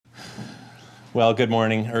Well, good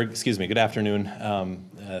morning, or excuse me, good afternoon.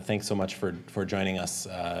 Thanks so much for joining us.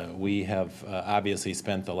 We have obviously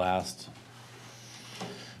spent the last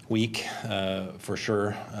week, for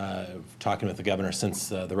sure, talking with the governor since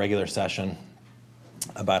the regular session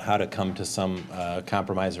about how to come to some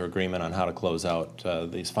compromise or agreement on how to close out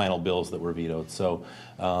these final bills that were vetoed. So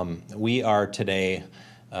we are today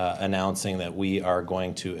announcing that we are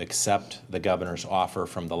going to accept the governor's offer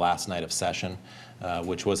from the last night of session,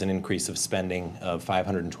 which was an increase of spending of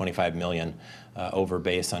 $525 million over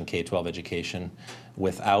base on K-12 education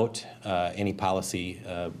without any policy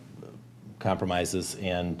compromises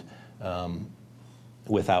and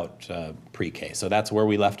without pre-K. So that's where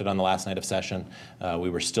we left it on the last night of session.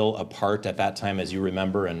 We were still apart at that time, as you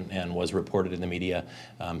remember, and was reported in the media.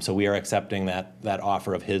 So we are accepting that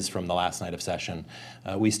offer of his from the last night of session.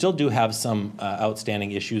 We still do have some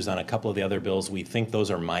outstanding issues on a couple of the other bills. We think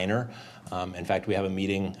those are minor. In fact, we have a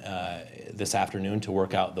meeting this afternoon to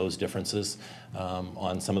work out those differences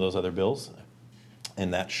on some of those other bills,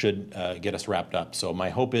 and that should get us wrapped up. So my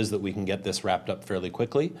hope is that we can get this wrapped up fairly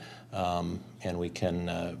quickly, and we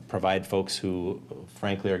can provide folks who,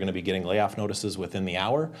 frankly, are going to be getting layoff notices within the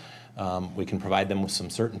hour. We can provide them with some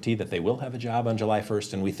certainty that they will have a job on July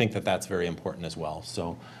 1st, and we think that that's very important as well.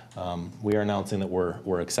 So we are announcing that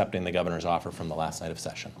we're accepting the governor's offer from the last night of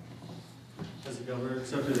session. Has the governor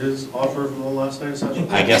accepted his offer from the last night of session?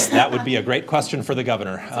 I guess that would be a great question for the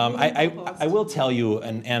governor. I will tell you,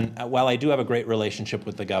 and while I do have a great relationship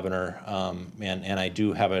with the governor, and I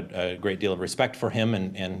do have a great deal of respect for him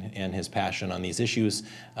and his passion on these issues,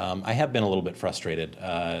 I have been a little bit frustrated.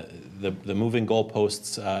 The moving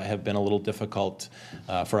goalposts have been a little difficult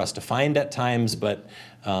for us to find at times, but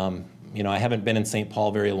you know, I haven't been in St.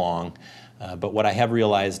 Paul very long. But what I have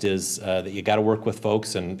realized is that you got to work with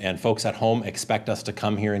folks, and folks at home expect us to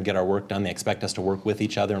come here and get our work done. They expect us to work with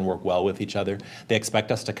each other and work well with each other. They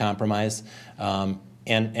expect us to compromise.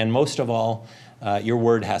 And most of all, your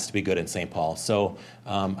word has to be good in St. Paul. So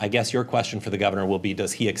I guess your question for the governor will be,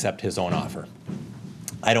 does he accept his own offer?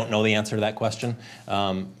 I don't know the answer to that question.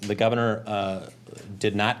 The governor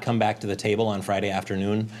did not come back to the table on Friday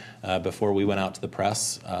afternoon before we went out to the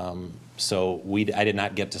press. So I did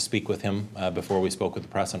not get to speak with him before we spoke with the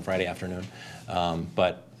press on Friday afternoon.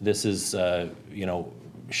 But this is, you know,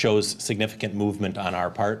 shows significant movement on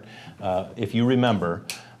our part. If you remember,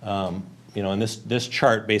 you know, and this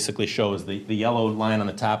chart basically shows the yellow line on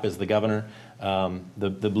the top is the governor,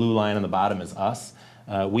 the blue line on the bottom is us.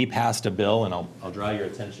 We passed a bill, and I'll draw your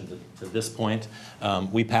attention to this point.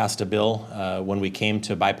 We passed a bill when we came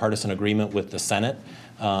to bipartisan agreement with the Senate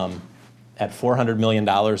at $400 million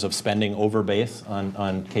of spending over base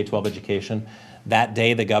on K-12 education. That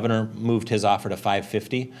day, the governor moved his offer to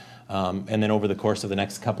 $550, and then over the course of the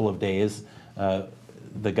next couple of days,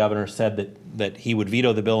 the governor said that he would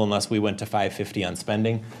veto the bill unless we went to $550 on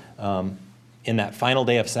spending. In that final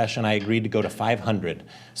day of session, I agreed to go to 500.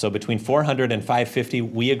 So between 400 and 550,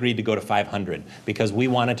 we agreed to go to 500 because we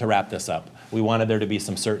wanted to wrap this up. We wanted there to be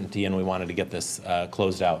some certainty, and we wanted to get this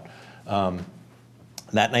closed out.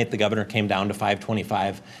 That night, the governor came down to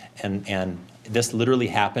 525, and this literally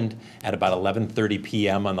happened at about 11:30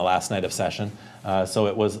 p.m. on the last night of session. So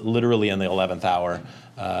it was literally in the 11th hour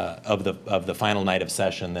of the final night of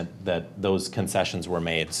session that those concessions were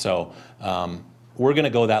made. So we're going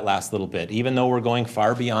to go that last little bit. Even though we're going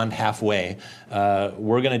far beyond halfway,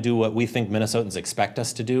 we're going to do what we think Minnesotans expect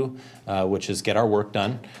us to do, which is get our work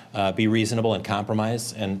done, be reasonable and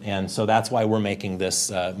compromise. And so that's why we're making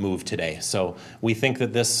this move today. So we think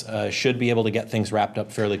that this should be able to get things wrapped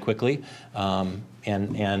up fairly quickly.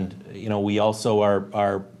 And you know, we also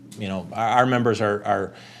are you know, our members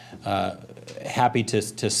are happy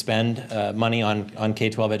to spend money on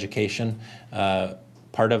K-12 education.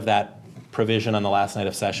 Part of that provision on the last night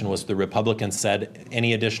of session was the Republicans said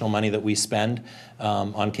any additional money that we spend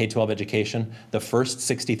on K-12 education, the first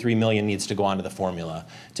 $63 million needs to go onto the formula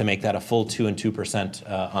to make that a full 2% and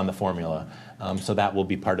 2% on the formula. So that will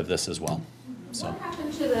be part of this as well. So. What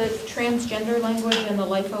happened to the transgender language and the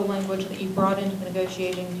LIFO language that you brought into the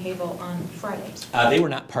negotiating table on Friday? They were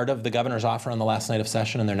not part of the governor's offer on the last night of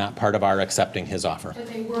session, and they're not part of our accepting his offer. But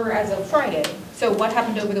they were as of Friday. So what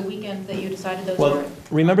happened over the weekend that you decided those were? Well,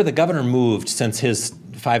 remember the governor moved since his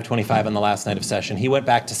 525 on the last night of session. He went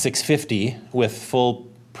back to 650 with full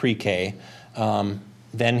pre-K.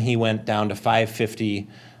 Then he went down to 550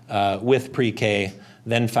 with pre-K,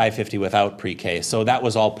 then 550 without pre-K. So that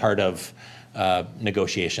was all part of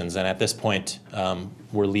negotiations, and at this point,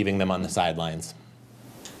 we're leaving them on the sidelines.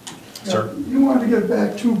 Yeah, Sir? You want to get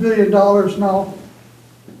back $2 billion now.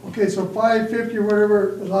 Okay, so 550 or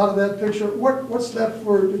whatever is out of that picture. What's left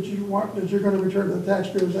for that you're going to return to the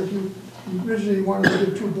taxpayers that you originally wanted to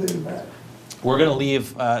give $2 billion back? We're going to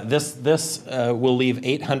leave, this will leave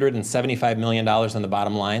 $875 million on the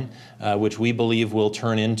bottom line, which we believe will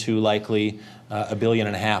turn into likely $1.5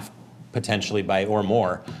 billion potentially or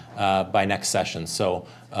more by next session. So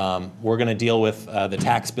we're going to deal with the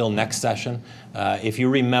tax bill next session. If you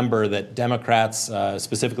remember that Democrats,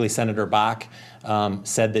 specifically Senator Bach,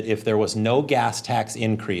 said that if there was no gas tax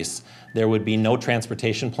increase, there would be no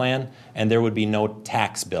transportation plan and there would be no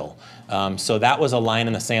tax bill. So that was a line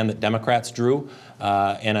in the sand that Democrats drew,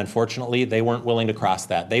 and unfortunately they weren't willing to cross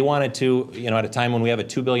that. They wanted to, at a time when we have a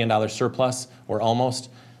 $2 billion surplus, or almost,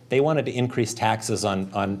 they wanted to increase taxes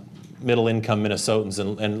on middle-income Minnesotans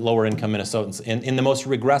and lower-income Minnesotans in the most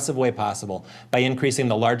regressive way possible by increasing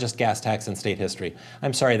the largest gas tax in state history.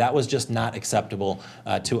 I'm sorry, that was just not acceptable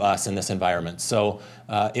to us in this environment. So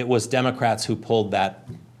it was Democrats who pulled that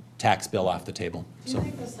tax bill off the table. Do you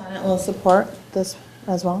think the Senate will support this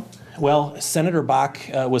as well? Well, Senator Bach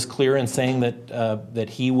was clear in saying that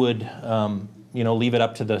he would leave it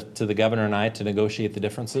up to the governor and I to negotiate the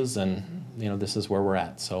differences, and this is where we're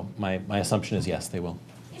at. So my assumption is yes, they will.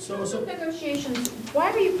 In terms of negotiations, why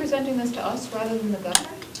are you presenting this to us rather than the governor?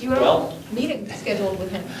 You have Well, a meeting scheduled with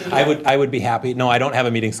him. Do you? I would be happy. No, I don't have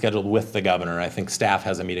a meeting scheduled with the governor. I think staff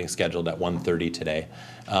has a meeting scheduled at 1:30 today.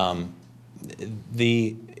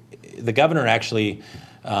 The governor actually,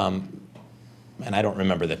 and I don't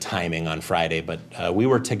remember the timing on Friday, but we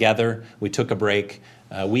were together. We took a break.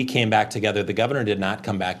 We came back together. The governor did not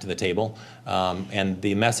come back to the table. And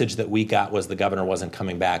the message that we got was the governor wasn't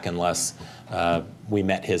coming back unless we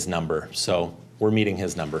met his number. So we're meeting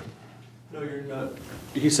his number. No, you're not.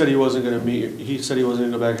 He said he wasn't going to meet, he said he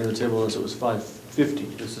wasn't going to go back to the table unless it was 550.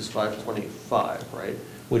 This is 525, right?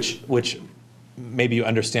 Which maybe you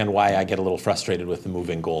understand why I get a little frustrated with the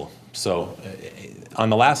moving goal. So on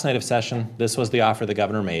the last night of session, this was the offer the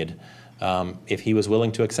governor made. If he was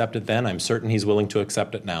willing to accept it then, I'm certain he's willing to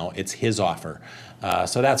accept it now. It's his offer.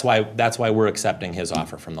 So that's why we're accepting his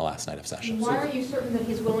offer from the last night of session. Why are you certain that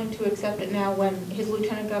he's willing to accept it now when his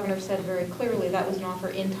lieutenant governor said very clearly that was an offer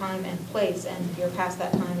in time and place, and you're past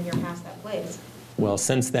that time and you're past that place? Well,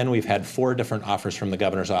 since then, we've had 4 different offers from the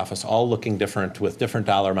governor's office, all looking different, with different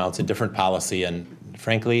dollar amounts and different policy. And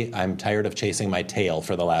frankly, I'm tired of chasing my tail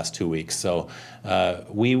for the last 2 weeks. So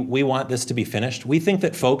we want this to be finished. We think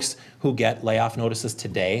that folks who get layoff notices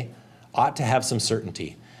today ought to have some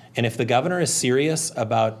certainty. And if the governor is serious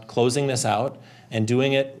about closing this out and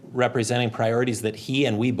doing it representing priorities that he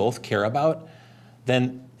and we both care about,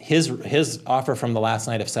 then his offer from the last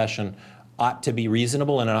night of session ought to be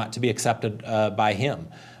reasonable and it ought to be accepted by him.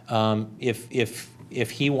 If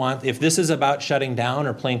this is about shutting down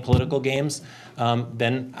or playing political games,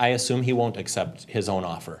 then I assume he won't accept his own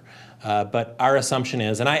offer. But our assumption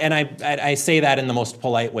is, and I say that in the most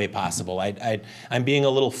polite way possible. I'm being a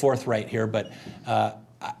little forthright here, but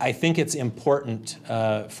I think it's important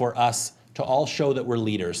for us to all show that we're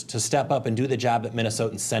leaders, to step up and do the job that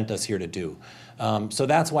Minnesotans sent us here to do. So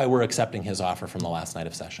that's why we're accepting his offer from the last night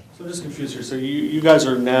of session. So I'm just confused here. So you guys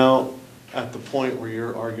are now at the point where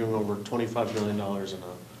you're arguing over $25 million in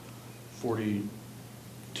a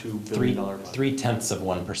 $42 billion budget.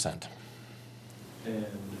 0.3%.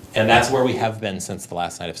 And that's where we have been since the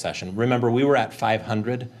last night of session. Remember, we were at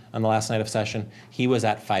 500 on the last night of session. He was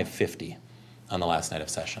at 550 on the last night of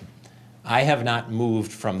session. I have not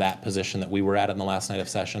moved from that position that we were at on the last night of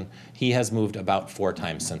session. He has moved about 4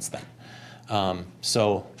 times since then. And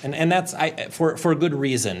that's for a good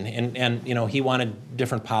reason. And he wanted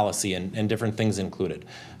different policy and different things included,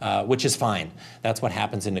 which is fine. That's what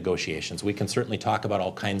happens in negotiations. We can certainly talk about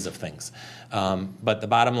all kinds of things. But the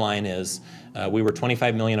bottom line is we were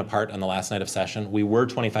 $25 million apart on the last night of session. We were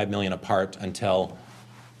 $25 million apart until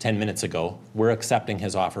 10 minutes ago. We're accepting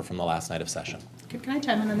his offer from the last night of session. Can I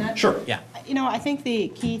chime in on that? Sure, yeah. I think the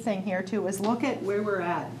key thing here too is look at where we're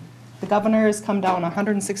at. The governor has come down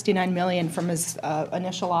 $169 million from his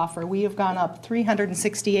initial offer. We have gone up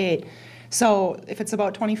 $368. So if it's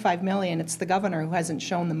about $25 million, it's the governor who hasn't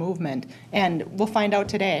shown the movement. And we'll find out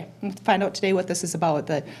today. We'll find out today what this is about.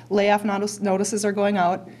 The layoff notices are going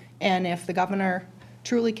out, and if the governor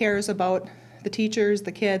truly cares about the teachers,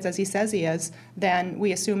 the kids, as he says he is, then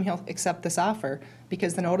we assume he'll accept this offer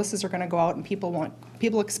because the notices are going to go out and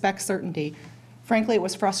people expect certainty. Frankly, it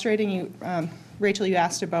was frustrating. Rachel, you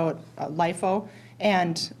asked about LIFO,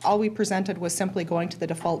 and all we presented was simply going to the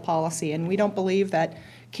default policy, and we don't believe that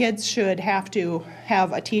kids should have to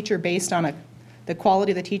have a teacher based on the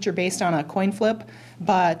quality of the teacher based on a coin flip,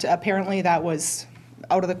 but apparently that was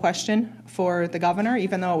out of the question for the governor,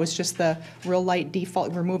 even though it was just the real light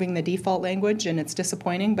default, removing the default language, and it's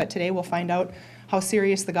disappointing. But today we'll find out how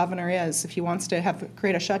serious the governor is, if he wants to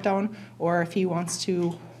create a shutdown or if he wants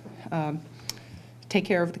to take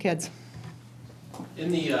care of the kids.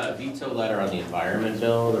 In the veto letter on the environment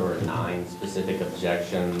bill, there were 9 specific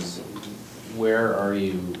objections. Where are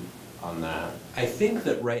you on that? I think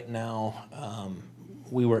that right now,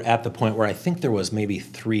 we were at the point where I think there was maybe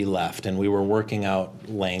 3 left, and we were working out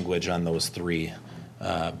language on those 3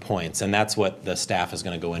 points. And that's what the staff is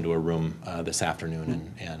going to go into a room this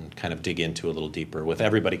afternoon and kind of dig into a little deeper with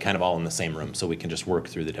everybody kind of all in the same room so we can just work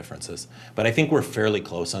through the differences. But I think we're fairly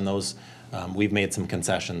close on those. We've made some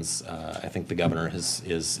concessions. I think the governor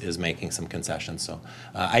is making some concessions. So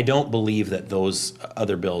I don't believe that those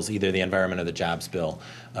other bills, either the environment or the jobs bill,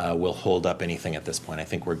 will hold up anything at this point. I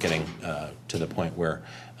think we're getting to the point where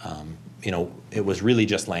it was really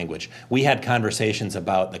just language. We had conversations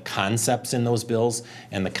about the concepts in those bills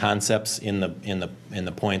and the concepts in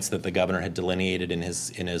the points that the governor had delineated in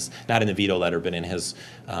his not in the veto letter, but in his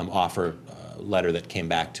offer letter that came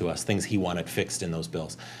back to us, things he wanted fixed in those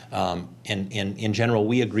bills. And in general,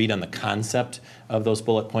 we agreed on the concept of those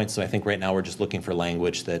bullet points, so I think right now we're just looking for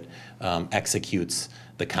language that executes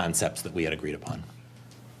the concepts that we had agreed upon.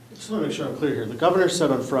 Just want to make sure I'm clear here. The governor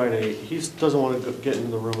said on Friday he doesn't want to get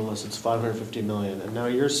into the room unless it's $550 million, and now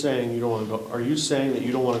you're saying you don't want to go. Are you saying that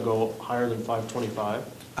you don't want to go higher than 525?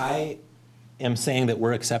 I am saying that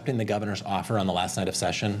we're accepting the governor's offer on the last night of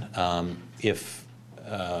session.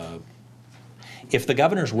 If the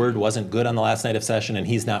governor's word wasn't good on the last night of session and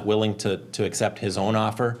he's not willing to accept his own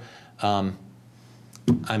offer, I'm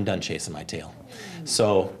done chasing my tail.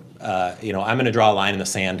 So, I'm going to draw a line in the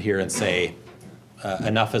sand here and say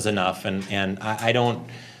enough is enough. And I don't,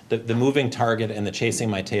 the moving target and the chasing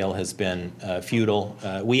my tail has been futile.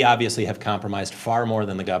 We obviously have compromised far more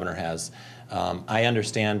than the governor has. I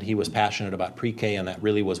understand he was passionate about pre-K, and that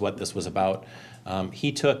really was what this was about.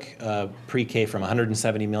 He took pre-K from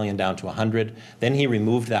 $170 million down to $100. Then he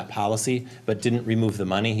removed that policy, but didn't remove the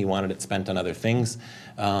money. He wanted it spent on other things.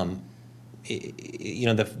 The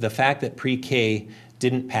fact that pre-K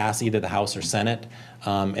didn't pass either the House or Senate,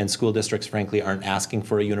 and school districts, frankly, aren't asking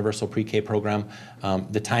for a universal pre-K program,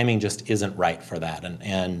 the timing just isn't right for that.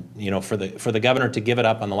 And for the governor to give it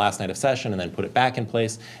up on the last night of session and then put it back in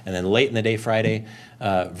place, and then late in the day Friday,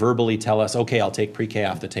 verbally tell us, okay, I'll take pre-K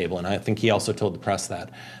off the table. And I think he also told the press that.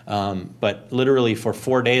 But literally for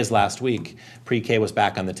 4 days last week, pre-K was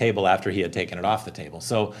back on the table after he had taken it off the table.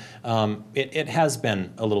 So it has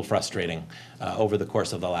been a little frustrating over the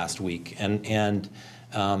course of the last week.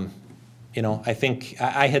 I think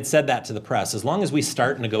I had said that to the press. As long as we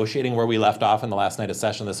start negotiating where we left off in the last night of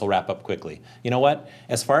session, this will wrap up quickly. You know what?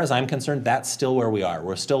 As far as I'm concerned, that's still where we are.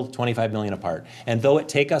 We're still $25 million apart. And though it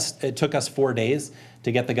took us 4 days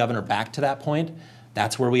to get the governor back to that point,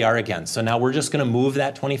 that's where we are again. So now we're just going to move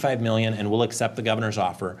that $25 million and we'll accept the governor's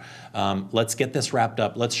offer. Let's get this wrapped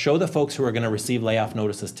up. Let's show the folks who are going to receive layoff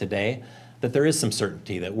notices today that there is some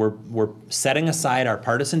certainty, that we're setting aside our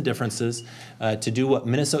partisan differences to do what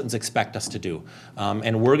Minnesotans expect us to do.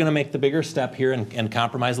 And we're going to make the bigger step here and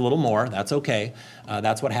compromise a little more. That's okay.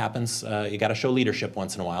 That's what happens. You got to show leadership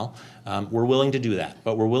once in a while. We're willing to do that,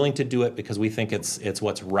 but we're willing to do it because we think it's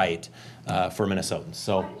what's right for Minnesotans.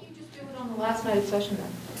 So, why didn't you just do it on the last night of session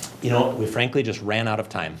then? We frankly just ran out of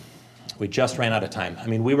time. We just ran out of time. I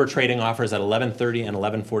mean, we were trading offers at 11:30 and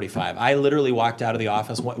 11:45. I literally walked out of the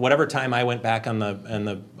office. Whatever time I went back on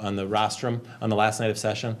the rostrum on the last night of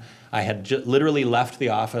session, I had literally left the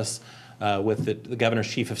office with the governor's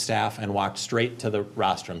chief of staff and walked straight to the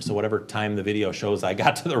rostrum. So whatever time the video shows I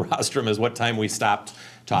got to the rostrum is what time we stopped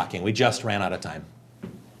talking. We just ran out of time.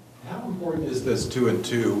 How important is this 2 and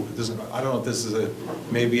 2? I don't know if this is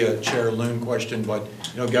maybe a Chair Loon question, but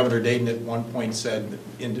Governor Dayton at one point said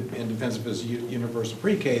in defense of his universal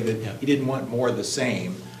pre-K that he didn't want more of the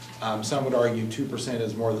same. Some would argue 2%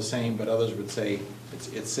 is more of the same, but others would say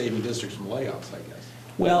it's saving districts from layoffs, I guess.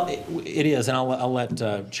 Well, it is, and I'll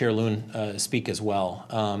let Chair Loon speak as well.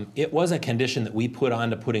 It was a condition that we put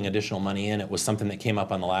on to putting additional money in. It was something that came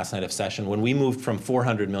up on the last night of session. When we moved from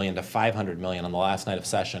 $400 million to $500 million on the last night of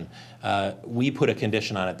session, we put a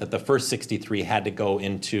condition on it that the first 63 had to go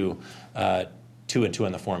into 2 and 2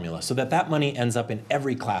 in the formula, so that money ends up in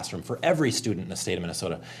every classroom for every student in the state of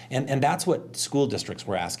Minnesota. And that's what school districts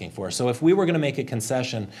were asking for. So if we were going to make a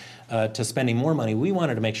concession to spending more money, we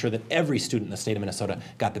wanted to make sure that every student in the state of Minnesota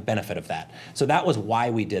got the benefit of that. So that was why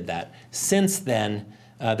we did that. Since then,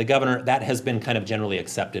 the governor, that has been kind of generally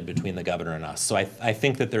accepted between the governor and us. So I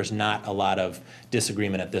think that there's not a lot of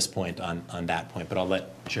disagreement at this point on that point, but I'll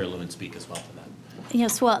let Chair Loon speak as well to that.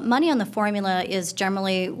 Yes, well, money on the formula is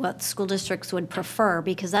generally what school districts would prefer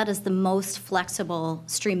because that is the most flexible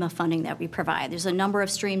stream of funding that we provide. There's a number of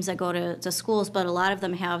streams that go to schools, but a lot of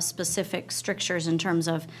them have specific strictures in terms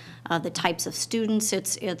of the types of students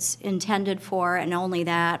it's intended for and only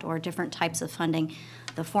that, or different types of funding.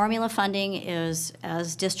 The formula funding is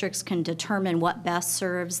as districts can determine what best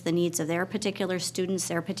serves the needs of their particular students,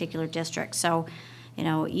 their particular district. So, you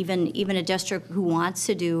know, even a district who wants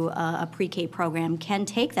to do a pre-K program can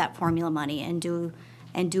take that formula money and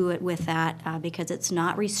do it with that because it's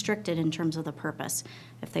not restricted in terms of the purpose.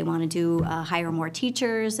 If they want to do hire more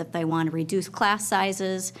teachers, if they want to reduce class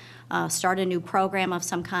sizes, start a new program of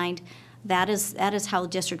some kind, that is how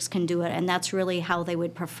districts can do it, and that's really how they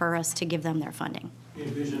would prefer us to give them their funding. Do you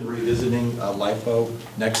envision revisiting LIFO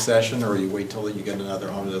next session, or you wait till you get another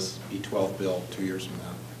omnibus E12 bill 2 years from now?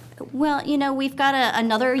 Well, you know, we've got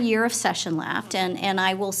another year of session left, and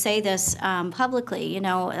I will say this publicly, you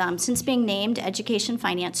know, since being named Education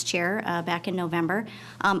Finance Chair back in November,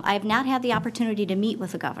 I have not had the opportunity to meet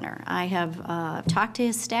with the governor. I have talked to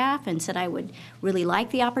his staff and said I would really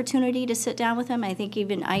like the opportunity to sit down with him. I think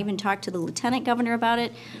I even talked to the lieutenant governor about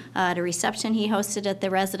it at a reception he hosted at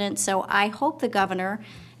the residence. So I hope the governor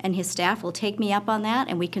and his staff will take me up on that,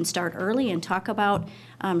 and we can start early and talk about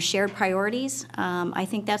shared priorities. I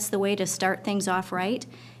think that's the way to start things off right.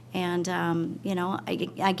 And, you know,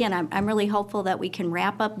 again, I'm really hopeful that we can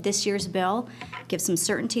wrap up this year's bill, give some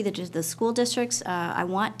certainty to the school districts. I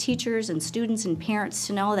want teachers and students and parents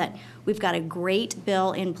to know that we've got a great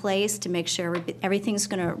bill in place to make sure everything's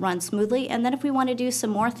going to run smoothly. And then if we want to do some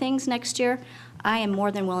more things next year, I am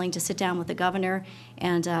more than willing to sit down with the governor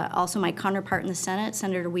and also my counterpart in the Senate,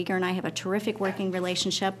 Senator Uyghur, and I have a terrific working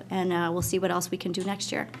relationship, and we'll see what else we can do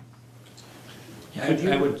next year. Yeah,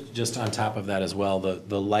 I would just on top of that as well, the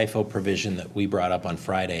LIFO provision that we brought up on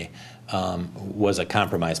Friday was a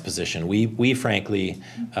compromise position. We frankly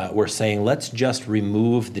were saying let's just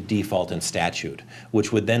remove the default in statute,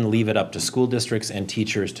 which would then leave it up to school districts and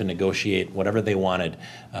teachers to negotiate whatever they wanted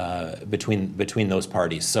between those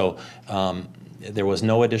parties. So there was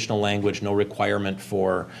no additional language, no requirement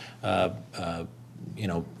for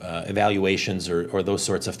evaluations or those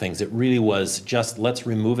sorts of things. It really was just let's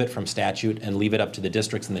remove it from statute and leave it up to the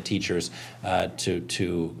districts and the teachers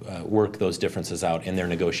to work those differences out in their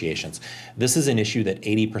negotiations. This is an issue that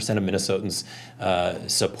 80% of Minnesotans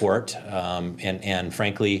support, and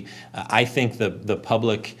frankly, I think the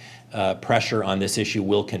public pressure on this issue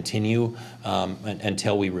will continue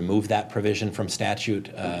until we remove that provision from statute.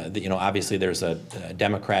 Obviously there's a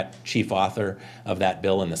Democrat chief author of that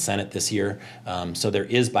bill in the Senate this year, so there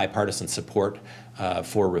is bipartisan support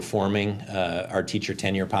for reforming our teacher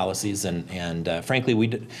tenure policies, and frankly, we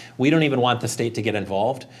don't even want the state to get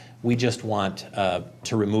involved. We just want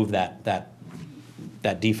to remove that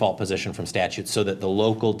default position from statute so that the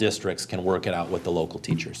local districts can work it out with the local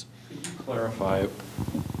teachers. Clarify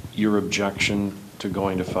your objection to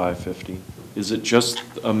going to 550. Is it just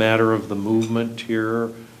a matter of the movement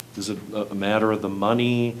here? Is it a matter of the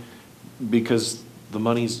money? Because the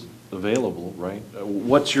money's available, right?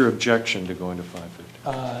 What's your objection to going to 550?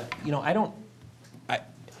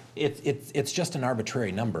 It's just an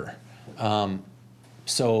arbitrary number.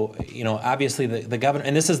 So, obviously the governor,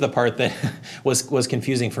 and this is the part that was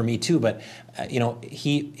confusing for me too, but,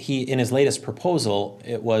 he in his latest proposal,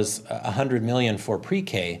 it was $100 million for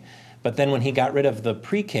pre-K, but then when he got rid of the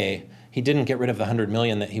pre-K, he didn't get rid of the $100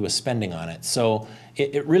 million that he was spending on it. So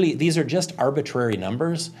it really, these are just arbitrary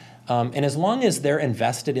numbers. And as long as they're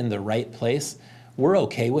invested in the right place, we're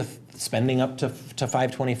okay with spending up to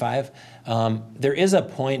 525. There is a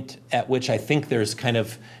point at which I think there's kind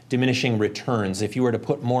of diminishing returns if you were to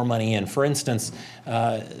put more money in. For instance,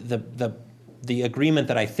 the agreement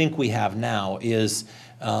that I think we have now is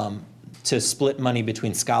to split money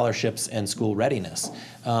between scholarships and school readiness.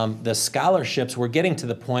 The scholarships, we're getting to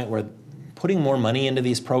the point where putting more money into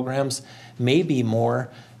these programs may be more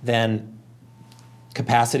than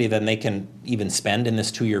capacity than they can even spend in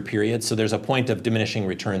this 2-year period. So there's a point of diminishing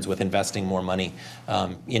returns with investing more money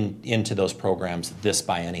into those programs this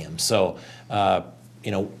biennium. So,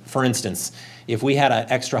 for instance, if we had an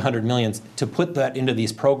extra $100 million to put that into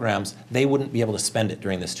these programs, they wouldn't be able to spend it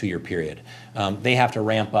during this 2-year period. They have to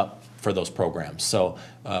ramp up for those programs. So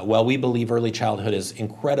while we believe early childhood is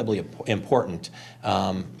incredibly important,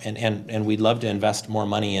 and we'd love to invest more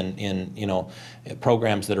money in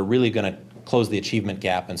programs that are really going to close the achievement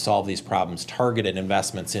gap and solve these problems, targeted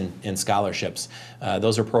investments in scholarships.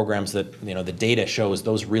 Those are programs that the data shows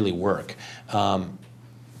those really work.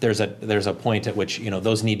 there's a point at which,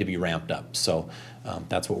 those need to be ramped up. So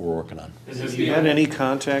that's what we're working on. Have you had any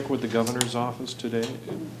contact with the governor's office today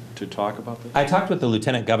to talk about this? I talked with the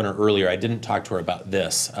lieutenant governor earlier. I didn't talk to her about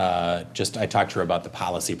this. I talked to her about the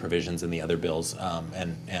policy provisions in the other bills,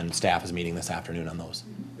 and staff is meeting this afternoon on those.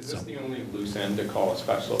 Is this the only loose end to call a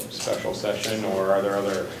special session, or are there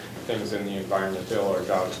other things in the environment bill or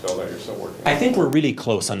jobs bill that you're still working on? I think we're really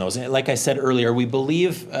close on those. Like I said earlier, we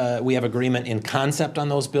believe we have agreement in concept on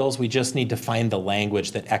those bills. We just need to find the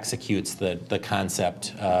language that executes the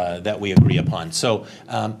concept that we agree upon. So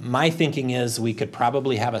my thinking is we could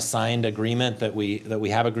probably have a signed agreement that we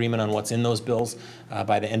have agreement on what's in those bills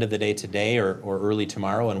by the end of the day today or early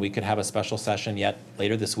tomorrow, and we could have a special session yet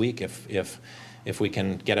later this week if we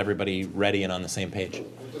can get everybody ready and on the same page.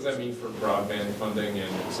 What does that mean for broadband funding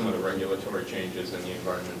and some of the regulatory changes in the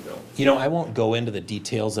environment bill? I won't go into the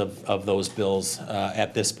details of those bills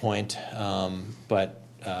at this point, but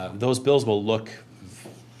those bills will look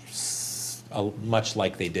much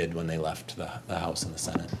like they did when they left the House and the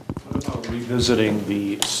Senate. What about revisiting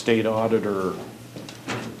the state auditor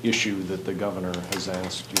issue that the governor has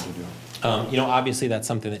asked you to do? Obviously that's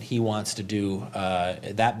something that he wants to do.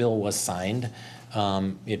 That bill was signed.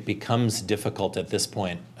 It becomes difficult at this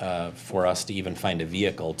point for us to even find a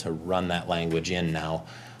vehicle to run that language in now,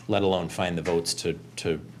 let alone find the votes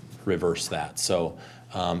to reverse that. So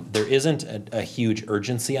there isn't a huge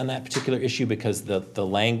urgency on that particular issue because the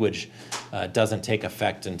language doesn't take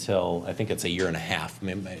effect until, I think it's 1.5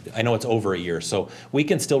 years. I know it's over a year. So we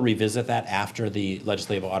can still revisit that after the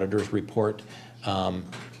legislative auditor's report.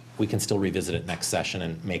 We can still revisit it next session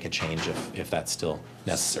and make a change if that's still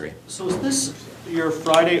necessary. So is this your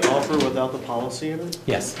Friday offer without the policy in it?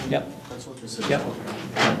 Yes, yep. That's what this is? Yep.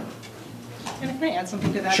 And can I add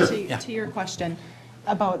something to that, Sure, to, yeah. to your question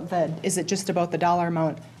about is it just about the dollar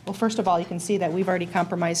amount? Well, first of all, you can see that we've already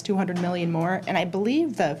compromised 200 million more, and I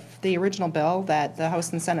believe the original bill that the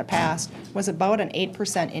House and Senate passed was about an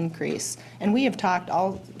 8% increase. And we have talked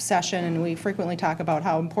all session, and we frequently talk about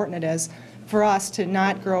how important it is for us to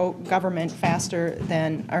not grow government faster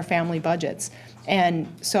than our family budgets.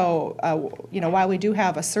 And so, while we do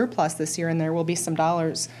have a surplus this year, and there will be some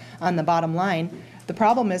dollars on the bottom line, the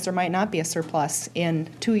problem is there might not be a surplus in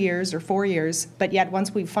 2 years or 4 years, but yet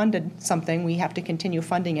once we've funded something, we have to continue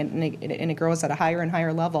funding it, and it grows at a higher and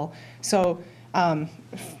higher level. So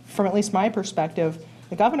from at least my perspective,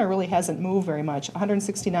 the governor really hasn't moved very much,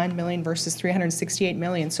 169 million versus 368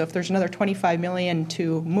 million. So if there's another 25 million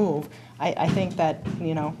to move, I think that,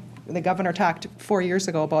 the governor talked 4 years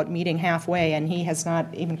ago about meeting halfway, and he has not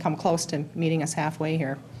even come close to meeting us halfway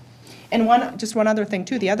here. And just one other thing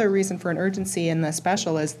too, the other reason for an urgency in the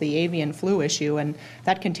special is the avian flu issue, and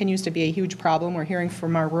that continues to be a huge problem. We're hearing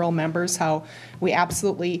from our rural members how we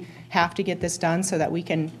absolutely have to get this done so that we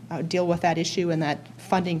can deal with that issue and that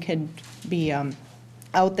funding can be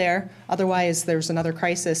out there. Otherwise, there's another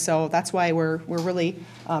crisis. So that's why we're really,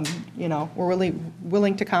 we're really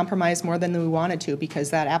willing to compromise more than we wanted to, because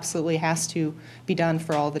that absolutely has to be done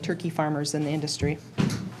for all the turkey farmers in the industry.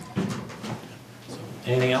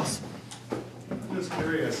 Anything else? I'm just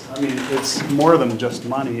curious. It's more than just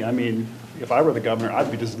money. If I were the governor,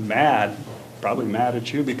 I'd be just mad, probably mad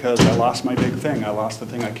at you because I lost my big thing. I lost the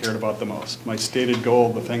thing I cared about the most. My stated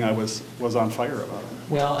goal, the thing I was on fire about.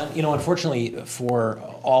 Well, unfortunately for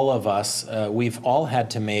all of us, we've all had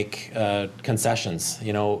to make concessions.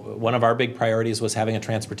 One of our big priorities was having a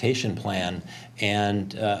transportation plan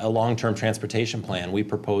and a long-term transportation plan. We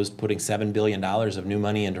proposed putting $7 billion of new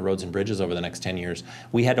money into roads and bridges over the next 10 years.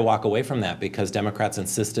 We had to walk away from that because Democrats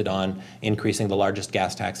insisted on increasing the largest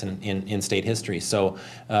gas tax in state history. So,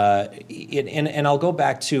 and I'll go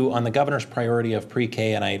back to on the governor's priority of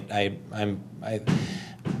pre-K, and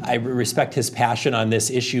I respect his passion on this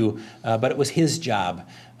issue, but it was his job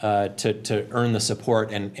to earn the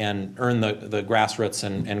support and earn the grassroots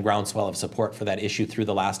and groundswell of support for that issue through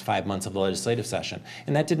the last 5 months of the legislative session.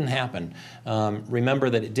 And that didn't happen. Remember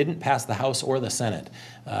that it didn't pass the House or the Senate.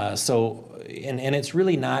 And it's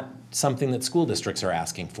really not something that school districts are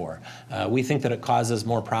asking for. We think that it causes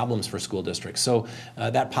more problems for school districts. So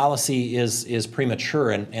that policy is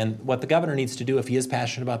premature, and what the governor needs to do, if he is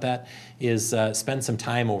passionate about that, is spend some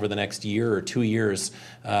time over the next year or 2 years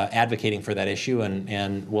advocating for that issue,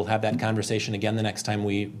 and we'll have that conversation again the next time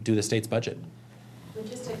we do the state's budget.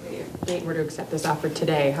 Logistically, Dayton were to accept this offer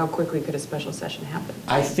today, how quickly could a special session happen?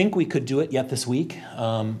 I think we could do it yet this week,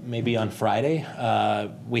 maybe on Friday.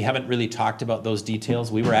 We haven't really talked about those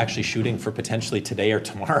details. We were actually shooting for potentially today or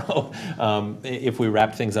tomorrow if we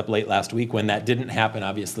wrapped things up late last week. When that didn't happen,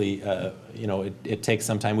 obviously, you know, it takes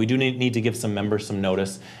some time. We do need to give some members some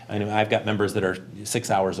notice. I know I've got members that are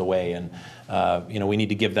 6 hours away, and you know, we need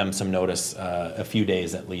to give them some notice, a few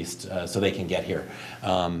days at least, so they can get here.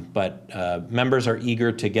 But members are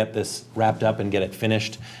eager to get this wrapped up and get it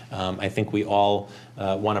finished. I think we all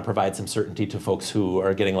want to provide some certainty to folks who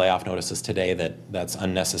are getting layoff notices today that that's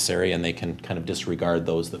unnecessary, and they can kind of disregard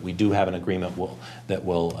those, that we do have an agreement that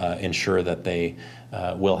will ensure that they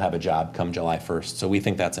will have a job come July 1st. So we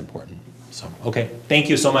think that's important. So, okay, thank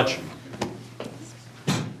you so much.